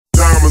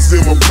diamonds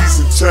in my piece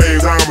and chain,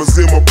 diamonds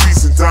in my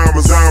piece and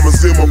diamonds,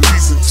 diamonds in my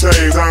piece and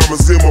chain,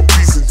 diamonds in my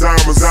piece and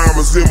diamonds,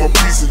 diamonds in my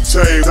piece and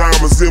chain,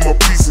 diamonds in my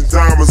piece and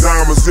diamonds,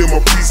 diamonds in my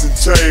piece and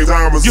chain,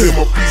 diamonds in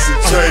my piece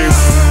and chain.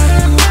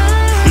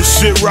 This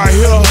shit right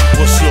here,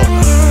 what's up?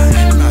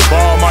 For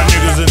all my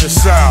niggas in the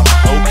South,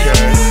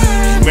 okay.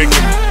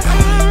 Making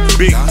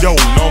big dough,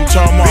 know what I'm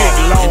talking about?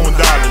 Big long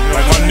dollars,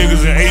 like my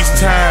niggas in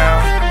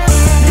H-Town,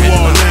 New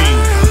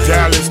Orleans,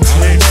 Dallas,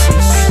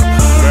 Texas,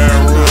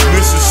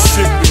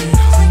 Mississippi,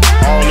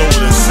 all over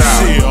the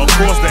South. Shit, of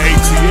course the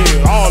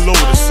ATL, all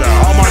over the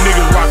South. All my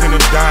niggas rocking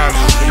them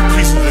diamonds, them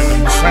pieces in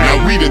them chains. Now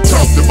we done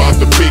talked about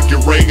the pinky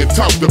ring and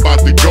talked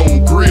about the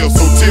gold grill.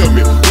 So tell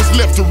me, what's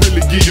left to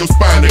really give your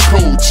spine a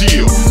cold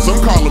chill?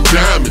 Some call them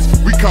diamonds,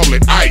 we call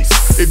it ice.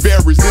 It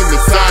varies in the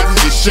sizes,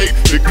 the shape,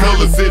 the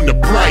colors, and the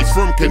price.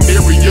 From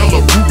canary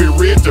yellow, ruby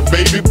red to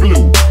baby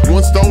blue.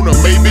 One stone or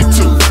maybe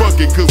two. Fuck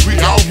it, cause we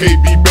all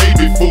can't be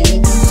baby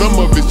fool. Some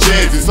of it's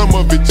jazzy, some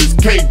of it just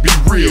can't be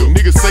real.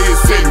 Niggas say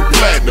it's set in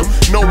platinum,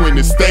 knowing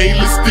it's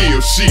stainless steel.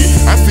 Shit,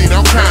 I seen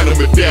all kind of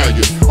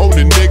medallions on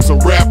the necks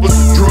of rappers,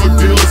 drug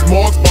dealers,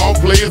 marks, ball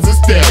players, and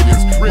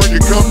stallions.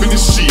 Bringing company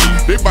shit,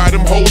 they buy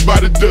them hoes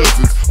by the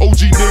dozens.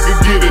 OG nigga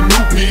get a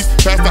new piece,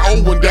 pass the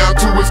old one down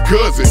to his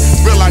cousin.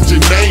 Spell out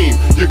your name,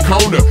 your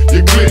corner,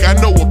 your click. I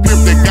know a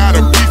pimp that got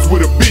a piece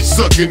with a bitch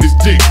sucking his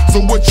dick.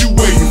 So what you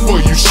waiting for,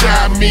 you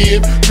shy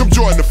men? Come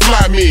join the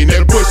fly men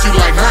that push you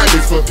like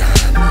Hyman for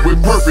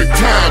with perfect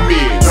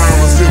timing.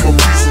 Diamonds in my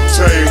piece and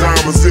chain,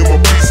 diamonds in my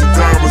piece and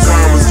diamonds,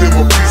 diamonds in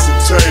my piece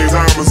and chain,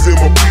 diamonds in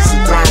my piece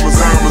and diamonds,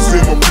 diamonds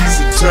in my piece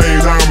and chain,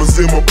 diamonds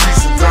in my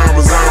piece and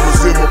diamonds,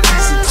 diamonds in my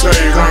piece and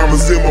chain,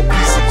 diamonds in my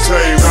piece and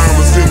chain,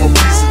 diamonds in my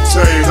piece and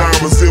chain,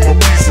 diamonds in my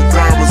piece and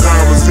diamonds,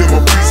 diamonds in my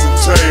piece and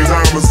chain,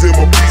 diamonds in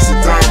my piece and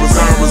diamonds,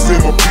 diamonds in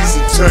my piece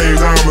and chain,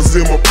 diamonds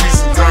in my piece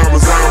and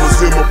diamonds,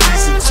 diamonds in my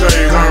piece and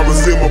chain,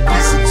 diamonds in my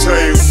piece and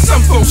chain.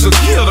 Some folks will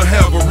kill to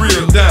have a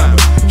real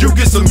diamond. You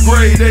get some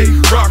grade A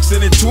rocks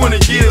and in 20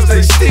 years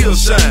they still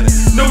shining.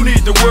 No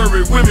need to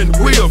worry, women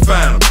will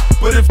find them.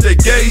 But if they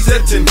gaze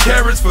at 10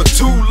 carats for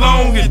too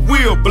long, it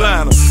will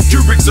blind them.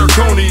 Cubic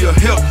zirconia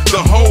help the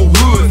whole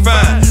hood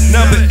find.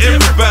 Now that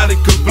everybody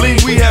could bling,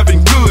 we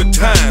having good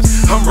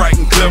times. I'm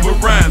writing clever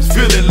rhymes,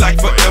 feeling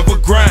like forever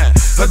grind.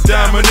 A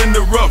diamond in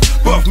the rough,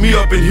 buff me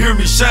up and hear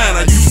me shine.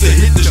 I used to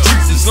hit the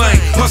streets and slang,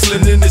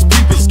 hustling in this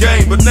people's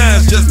game. But now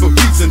it's just for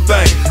beats and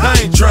things. I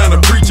ain't trying to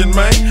preach and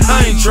man,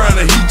 I ain't trying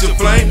to heat your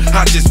flame.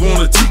 I just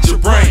wanna teach your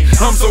brain.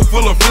 I'm so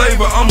full of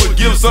flavor, I'ma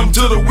give some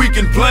to the weak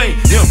and plain.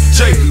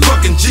 MJ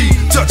fucking G,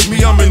 touch me,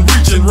 I'm in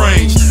reaching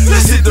range.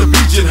 Let's hit the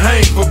beach and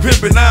hang. For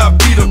pimping, I'll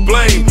be the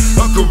blame.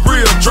 A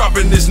career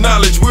dropping this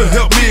knowledge will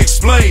help me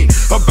explain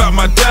about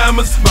my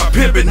diamonds, my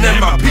pimping, and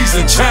my piece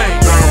and chain.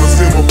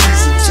 Diamonds in my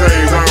piece and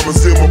chain,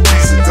 diamonds in my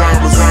piece and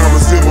diamonds,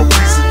 diamonds in my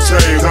piece and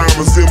chain,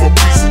 diamonds in my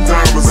piece and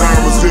diamonds,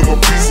 diamonds in my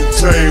piece and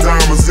chain,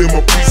 diamonds in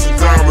my piece and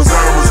diamonds,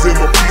 diamonds in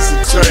my piece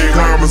and chain,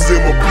 diamonds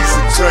in my piece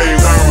and chain,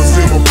 diamonds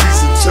in my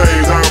piece and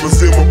chain,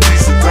 diamonds in my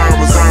piece and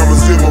diamonds,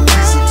 diamonds in my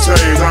piece and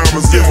chain,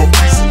 diamonds in my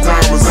piece and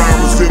diamonds,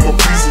 diamonds in my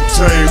piece and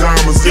chain,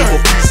 diamonds in my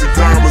piece and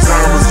diamonds,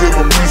 diamonds in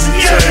my piece and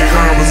chain,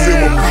 diamonds in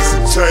my piece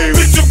and chain.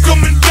 Bitch, I'm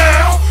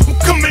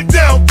coming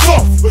down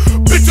tough.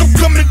 Bitch, I'm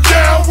coming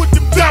down with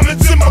the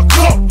diamonds in my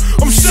cup.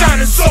 I'm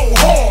shining so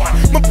hard,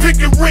 my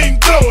pinky ring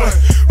glowing.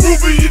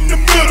 Ruby in the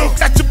middle,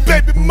 got your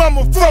baby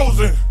mama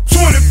frozen.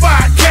 25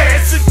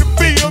 cash in the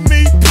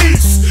BME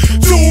piece.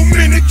 Too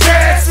many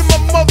cash in my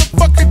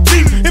motherfucking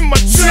teeth. In my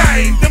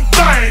chain, them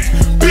things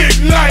big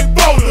like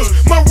boulders.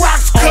 My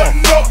rocks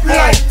cutting up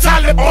like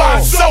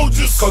Taliban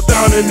soldiers. Cause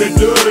down in the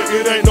dirty,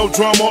 it ain't no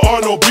drama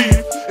or no beef.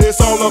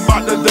 It's all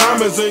about the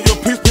diamonds in your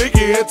piece,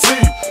 pinky and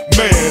teeth.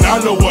 Man, I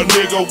know a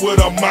nigga with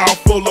a mouth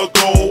full of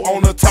gold.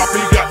 On the top,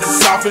 he got the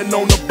sopping,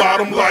 on the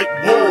bottom like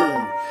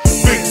whoa.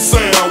 Big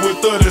Sam with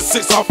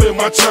 36 off in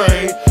my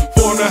chain,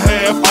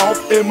 4.5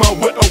 off in my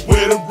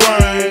wedding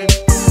ring.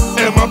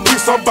 And my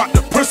piece, I'm about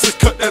the princess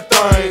cut that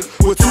thing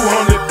with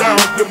 200 down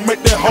to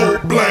make that whole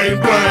bling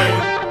bling.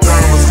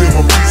 Diamonds in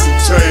my piece and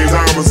chain,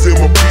 diamonds in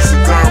my piece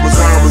and diamonds,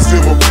 diamonds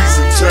in my piece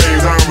and chain,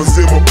 diamonds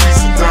in my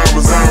piece and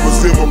diamonds,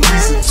 diamonds in my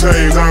piece and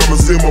chain,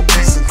 diamonds in my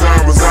piece and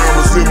diamonds,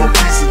 diamonds in my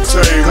piece and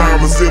chain,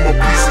 diamonds in my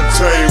piece and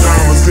chain,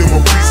 diamonds in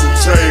my piece and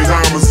chain,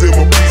 diamonds in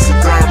my piece and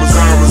diamonds,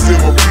 diamonds in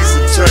my piece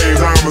and chain,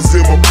 diamonds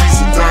in my piece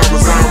and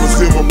diamonds, diamonds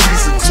in my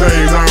piece and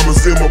chain,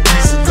 diamonds in my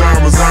piece and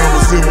diamonds,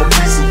 diamonds in my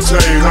piece and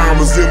chain,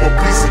 diamonds in my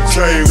piece and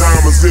chain,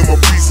 diamonds in my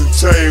piece and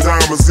chain,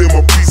 diamonds in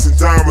my piece and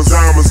diamonds,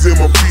 diamonds in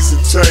my piece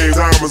and chain,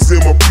 diamonds in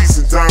my piece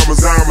and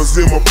diamonds, diamonds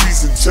in my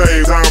piece and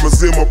chain,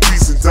 diamonds in my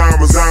piece and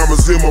diamonds,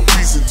 diamonds in my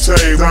piece and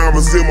chain,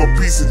 diamonds in my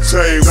piece and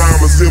chain,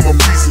 diamonds in my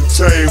piece and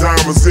chain,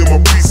 diamonds in my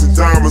piece and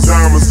diamonds,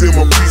 diamonds in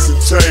my piece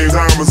and chain,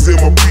 diamonds in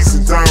my piece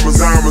and diamonds,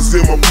 diamonds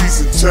in my piece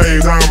and chain,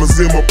 diamonds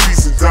in my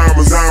piece and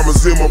diamonds,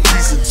 diamonds in my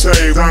piece and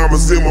chain,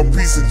 diamonds in my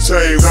piece and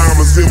chain,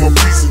 diamonds in my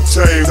piece and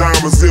chain,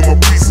 diamonds in my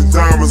piece and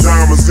diamonds,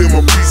 diamonds in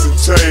my piece and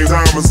chain,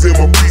 diamonds in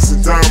my piece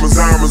and diamonds,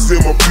 diamonds in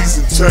my piece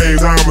and chain,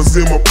 diamonds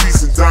in my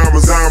piece and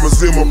diamonds,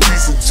 diamonds in my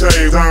piece and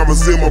chain,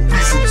 diamonds in my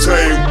piece and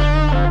chain.